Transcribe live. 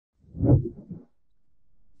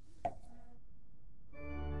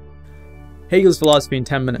Hegel's philosophy in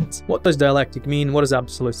 10 minutes. What does dialectic mean? What is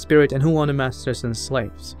absolute spirit? And who are the masters and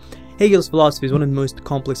slaves? Hegel's philosophy is one of the most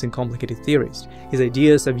complex and complicated theories. His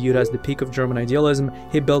ideas are viewed as the peak of German idealism.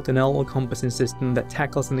 He built an all-encompassing system that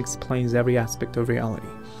tackles and explains every aspect of reality.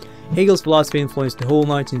 Hegel's philosophy influenced the whole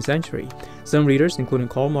 19th century. Some readers, including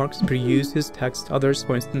Karl Marx, perused his text. Others,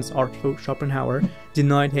 for instance Arthur Schopenhauer,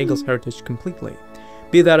 denied Hegel's heritage completely.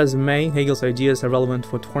 Be that as it may, Hegel's ideas are relevant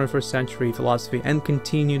for 21st century philosophy and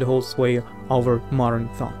continue to hold sway over modern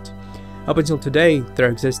thought. Up until today, there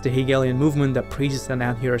exists a Hegelian movement that praises and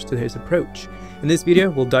adheres to his approach. In this video,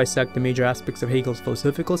 we'll dissect the major aspects of Hegel's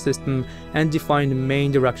philosophical system and define the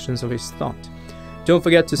main directions of his thought. Don't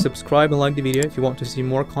forget to subscribe and like the video if you want to see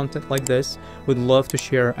more content like this. We'd love to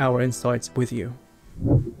share our insights with you.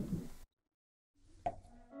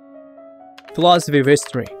 Philosophy of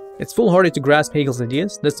history. It's foolhardy to grasp Hegel's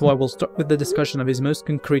ideas. That's why we'll start with the discussion of his most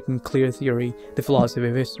concrete and clear theory, the philosophy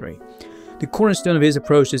of history. The cornerstone of his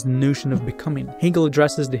approach is the notion of becoming. Hegel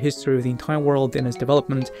addresses the history of the entire world and its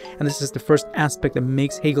development, and this is the first aspect that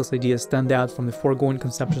makes Hegel's ideas stand out from the foregoing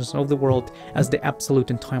conceptions of the world as the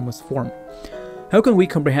absolute and timeless form. How can we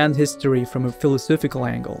comprehend history from a philosophical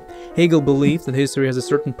angle? Hegel believed that history has a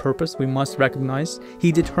certain purpose we must recognize.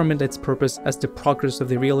 He determined its purpose as the progress of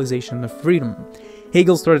the realization of freedom.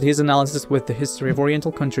 Hegel started his analysis with the history of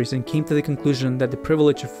Oriental countries and came to the conclusion that the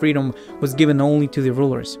privilege of freedom was given only to the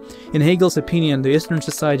rulers. In Hegel's opinion, the Eastern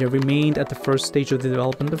society remained at the first stage of the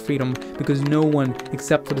development of freedom because no one,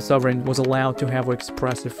 except for the sovereign, was allowed to have or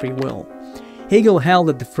express a free will. Hegel held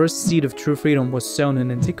that the first seed of true freedom was sown in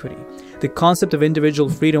antiquity. The concept of individual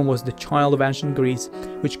freedom was the child of ancient Greece,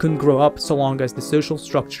 which couldn't grow up so long as the social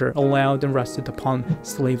structure allowed and rested upon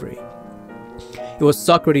slavery. It was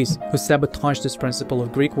Socrates who sabotaged this principle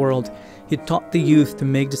of Greek world. He taught the youth to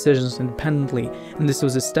make decisions independently, and this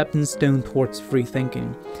was a stepping stone towards free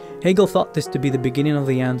thinking. Hegel thought this to be the beginning of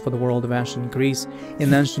the end for the world of ancient Greece.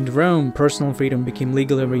 In ancient Rome, personal freedom became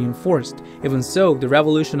legally reinforced. Even so, the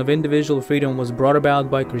revolution of individual freedom was brought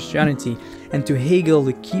about by Christianity, and to Hegel,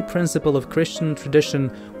 the key principle of Christian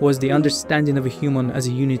tradition was the understanding of a human as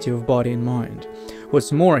a unity of body and mind.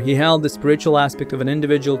 What's more, he held the spiritual aspect of an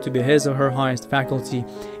individual to be his or her highest faculty,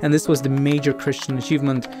 and this was the major Christian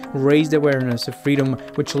achievement, raised awareness of freedom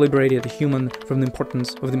which liberated the human from the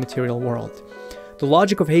importance of the material world. The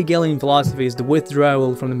logic of Hegelian philosophy is the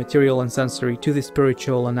withdrawal from the material and sensory to the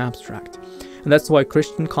spiritual and abstract, and that's why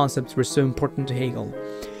Christian concepts were so important to Hegel.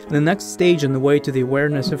 And the next stage on the way to the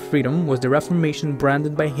awareness of freedom was the Reformation,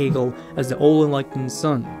 branded by Hegel as the all-enlightened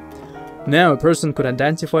sun. Now a person could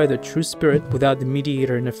identify the true spirit without the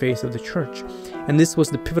mediator in the face of the church, and this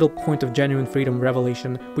was the pivotal point of genuine freedom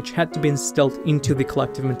revelation, which had to be instilled into the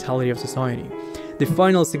collective mentality of society. The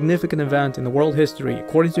final significant event in the world history,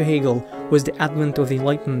 according to Hegel, was the advent of the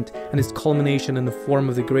Enlightenment and its culmination in the form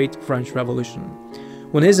of the Great French Revolution.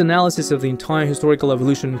 When his analysis of the entire historical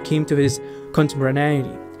evolution came to his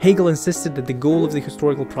contemporaneity, Hegel insisted that the goal of the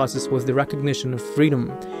historical process was the recognition of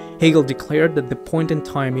freedom. Hegel declared that the point in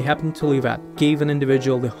time he happened to live at gave an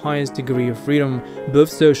individual the highest degree of freedom, both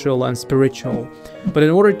social and spiritual. But in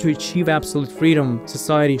order to achieve absolute freedom,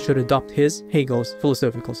 society should adopt his, Hegel's,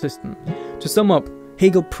 philosophical system. To sum up,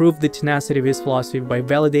 Hegel proved the tenacity of his philosophy by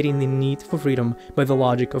validating the need for freedom by the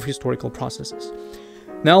logic of historical processes.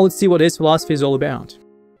 Now let's see what his philosophy is all about.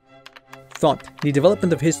 Thought. The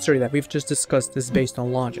development of history that we've just discussed is based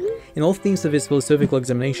on logic. In all themes of his philosophical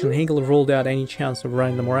examination, Hegel ruled out any chance of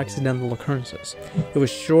random or accidental occurrences. He was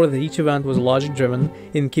sure that each event was logic-driven.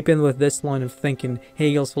 In keeping with this line of thinking,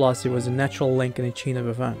 Hegel's philosophy was a natural link in a chain of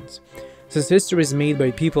events. Since history is made by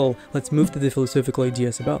people, let's move to the philosophical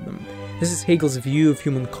ideas about them. This is Hegel's view of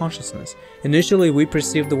human consciousness. Initially, we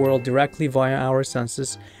perceive the world directly via our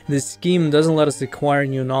senses. This scheme doesn't let us acquire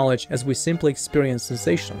new knowledge as we simply experience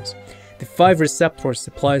sensations. The 5 receptors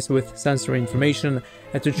supplies with sensory information,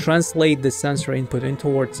 and to translate this sensory input into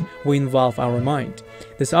words, we involve our mind.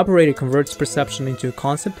 This operator converts perception into a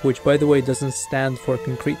concept, which by the way doesn't stand for a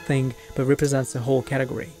concrete thing, but represents a whole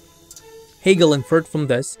category. Hegel inferred from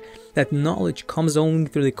this that knowledge comes only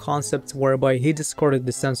through the concepts, whereby he discarded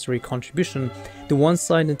the sensory contribution. The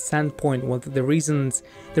one-sided standpoint was the reasons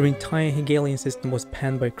the entire Hegelian system was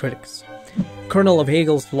panned by critics. The kernel of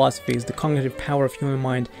Hegel's philosophy is the cognitive power of human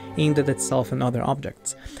mind aimed at itself and other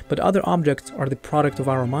objects. But other objects are the product of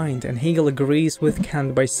our mind, and Hegel agrees with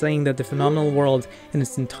Kant by saying that the phenomenal world in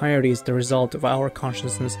its entirety is the result of our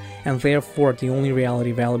consciousness and therefore the only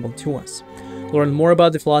reality available to us. Learn more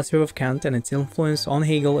about the philosophy of Kant and its influence on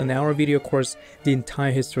Hegel in our video course, The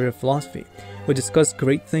Entire History of Philosophy. We discuss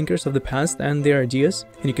great thinkers of the past and their ideas,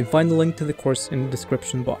 and you can find the link to the course in the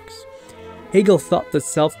description box. Hegel thought that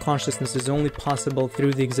self-consciousness is only possible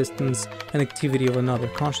through the existence and activity of another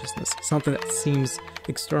consciousness, something that seems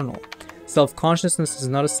external. Self-consciousness is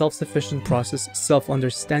not a self-sufficient process.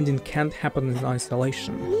 Self-understanding can't happen in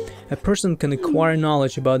isolation. A person can acquire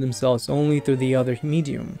knowledge about themselves only through the other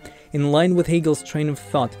medium. In line with Hegel's train of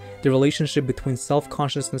thought, the relationship between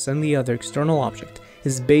self-consciousness and the other external object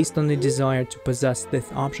is based on the desire to possess this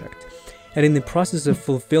object. And in the process of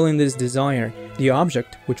fulfilling this desire, the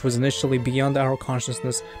object, which was initially beyond our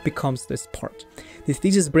consciousness, becomes this part. This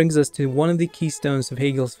thesis brings us to one of the keystones of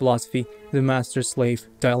Hegel's philosophy, the master-slave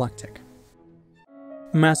dialectic.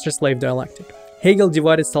 Master-slave dialectic. Hegel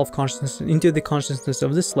divided self-consciousness into the consciousness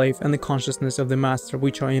of the slave and the consciousness of the master,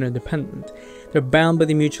 which are interdependent. They're bound by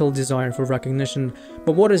the mutual desire for recognition.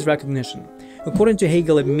 But what is recognition? According to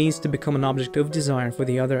Hegel, it means to become an object of desire for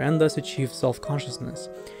the other and thus achieve self-consciousness.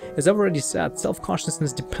 As I've already said,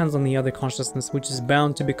 self-consciousness depends on the other consciousness, which is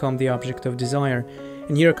bound to become the object of desire.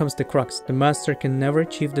 And here comes the crux. The master can never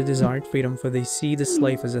achieve the desired freedom, for they see the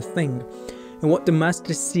slave as a thing. And what the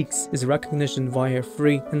master seeks is recognition via a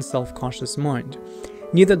free and self-conscious mind.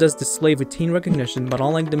 Neither does the slave attain recognition, but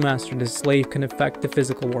unlike the master, the slave can affect the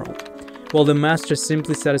physical world. While the master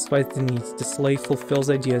simply satisfies the needs, the slave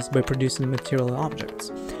fulfills ideas by producing material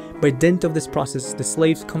objects. By dint of this process, the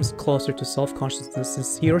slave comes closer to self-consciousness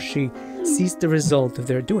since he or she sees the result of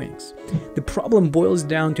their doings. The problem boils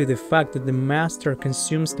down to the fact that the master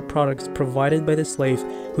consumes the products provided by the slave,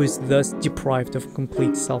 who is thus deprived of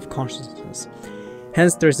complete self-consciousness.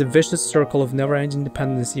 Hence, there is a vicious circle of never-ending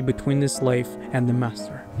dependency between the slave and the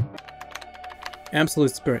master.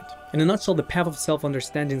 Absolute Spirit. In a nutshell, the path of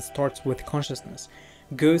self-understanding starts with consciousness,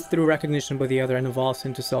 goes through recognition by the other, and evolves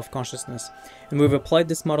into self-consciousness. And we've applied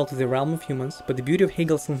this model to the realm of humans, but the beauty of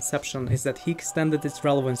Hegel's conception is that he extended its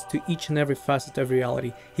relevance to each and every facet of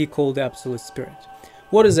reality he called Absolute Spirit.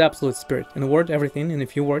 What is Absolute Spirit? In a word, everything, in a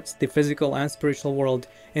few words, the physical and spiritual world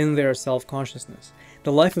in their self-consciousness.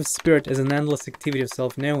 The life of spirit is an endless activity of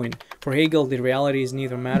self-knowing. For Hegel, the reality is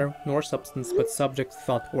neither matter nor substance, but subject,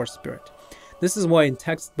 thought, or spirit. This is why in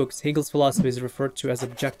textbooks, Hegel's philosophy is referred to as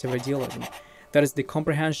objective idealism. That is the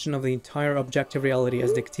comprehension of the entire objective reality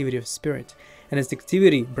as the activity of spirit, and its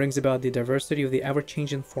activity brings about the diversity of the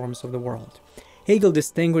ever-changing forms of the world. Hegel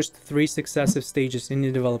distinguished three successive stages in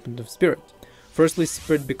the development of spirit. Firstly,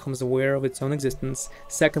 spirit becomes aware of its own existence.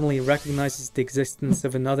 Secondly, recognizes the existence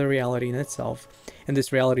of another reality in itself, and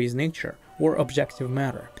this reality is nature, or objective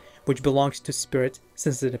matter, which belongs to spirit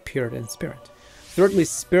since it appeared in spirit. Thirdly,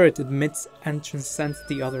 spirit admits and transcends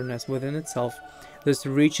the otherness within itself, thus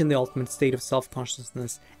reaching the ultimate state of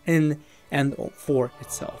self-consciousness in and for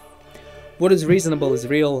itself. What is reasonable is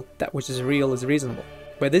real, that which is real is reasonable.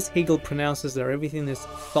 By this, Hegel pronounces that everything is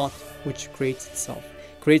thought which creates itself,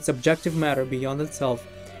 creates objective matter beyond itself,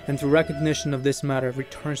 and through recognition of this matter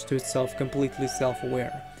returns to itself completely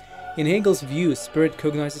self-aware. In Hegel's view, spirit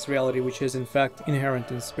cognizes reality which is in fact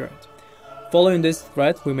inherent in spirit. Following this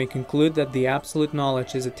thread, we may conclude that the absolute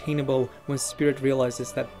knowledge is attainable when spirit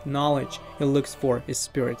realizes that knowledge it looks for is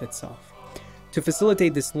spirit itself. To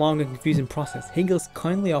facilitate this long and confusing process, Hegel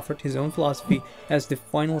kindly offered his own philosophy as the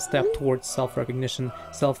final step towards self-recognition,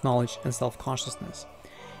 self-knowledge, and self-consciousness.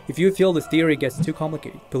 If you feel the theory gets too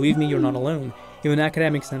complicated, believe me, you're not alone. Even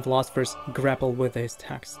academics and philosophers grapple with his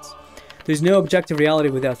texts. There's no objective reality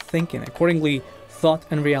without thinking. Accordingly, thought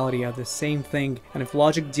and reality are the same thing, and if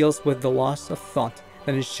logic deals with the loss of thought,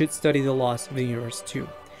 then it should study the loss of the universe too.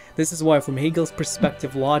 This is why, from Hegel's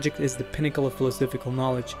perspective, logic is the pinnacle of philosophical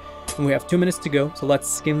knowledge. And we have 2 minutes to go, so let's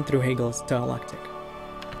skim through Hegel's dialectic.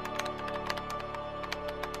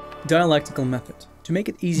 Dialectical method. To make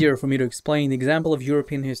it easier for me to explain, the example of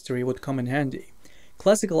European history would come in handy.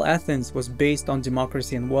 Classical Athens was based on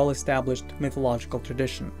democracy and well-established mythological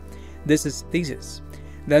tradition. This is thesis.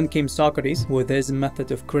 Then came Socrates with his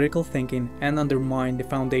method of critical thinking and undermined the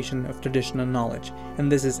foundation of traditional knowledge,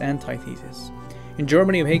 and this is antithesis. In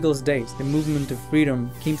Germany of Hegel's days, the movement of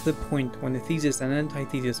freedom came to the point when the thesis and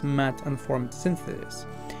antithesis met and formed synthesis,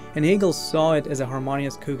 and Hegel saw it as a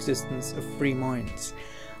harmonious coexistence of free minds.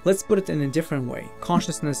 Let's put it in a different way.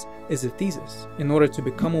 Consciousness is a thesis. In order to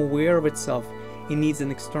become aware of itself, it needs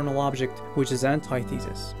an external object, which is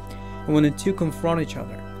antithesis. And when the two confront each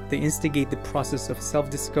other, they instigate the process of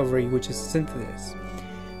self-discovery, which is synthesis.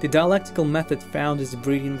 The dialectical method found its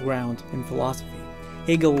breeding ground in philosophy.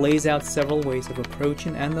 Hegel lays out several ways of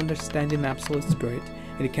approaching and understanding absolute spirit,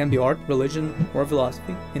 and it can be art, religion, or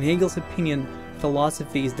philosophy. In Hegel's opinion,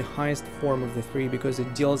 philosophy is the highest form of the three because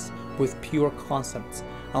it deals with pure concepts,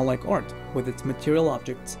 unlike art with its material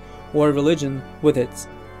objects, or religion with its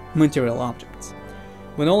material objects.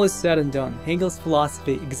 When all is said and done, Hegel's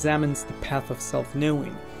philosophy examines the path of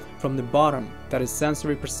self-knowing, from the bottom, that is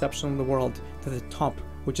sensory perception of the world, to the top,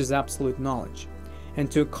 which is absolute knowledge. And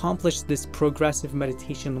to accomplish this progressive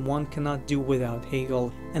meditation, one cannot do without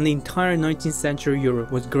Hegel, and the entire 19th century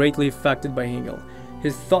Europe was greatly affected by Hegel.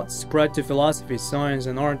 His thoughts spread to philosophy, science,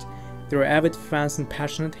 and art. There were avid fans and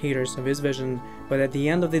passionate haters of his vision, but at the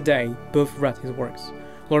end of the day, both read his works.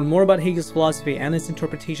 Learn more about Hegel's philosophy and its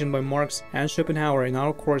interpretation by Marx and Schopenhauer in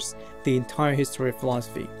our course, The Entire History of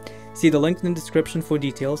Philosophy. See the link in the description for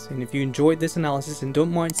details, and if you enjoyed this analysis and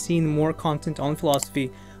don't mind seeing more content on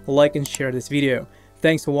philosophy, like and share this video.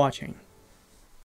 Thanks for watching.